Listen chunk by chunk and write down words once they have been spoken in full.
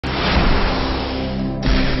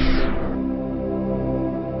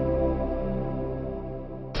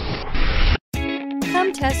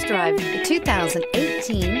Come test drive the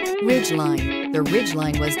 2018 Ridgeline. The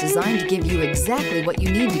Ridgeline was designed to give you exactly what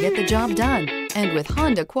you need to get the job done. And with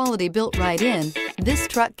Honda quality built right in, this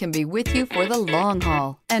truck can be with you for the long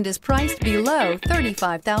haul and is priced below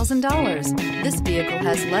 $35,000. This vehicle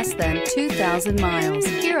has less than 2,000 miles.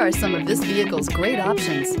 Here are some of this vehicle's great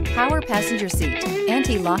options: power passenger seat,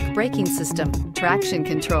 anti-lock braking system, traction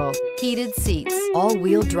control, heated seats,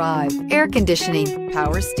 all-wheel drive, air conditioning,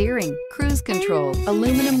 power steering, cruise control,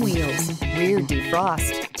 aluminum wheels, rear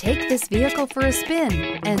defrost. Take this vehicle for a spin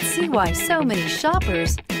and see why so many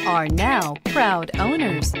shoppers are now proud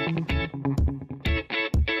owners.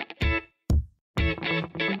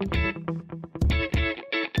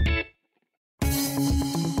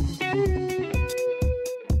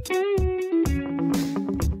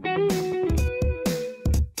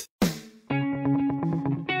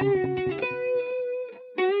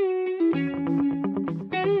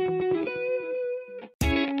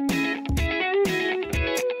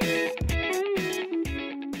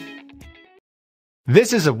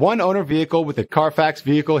 This is a one-owner vehicle with a Carfax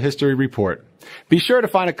Vehicle History Report. Be sure to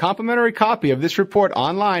find a complimentary copy of this report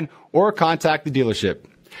online or contact the dealership.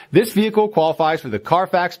 This vehicle qualifies for the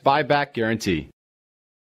Carfax Buyback Guarantee.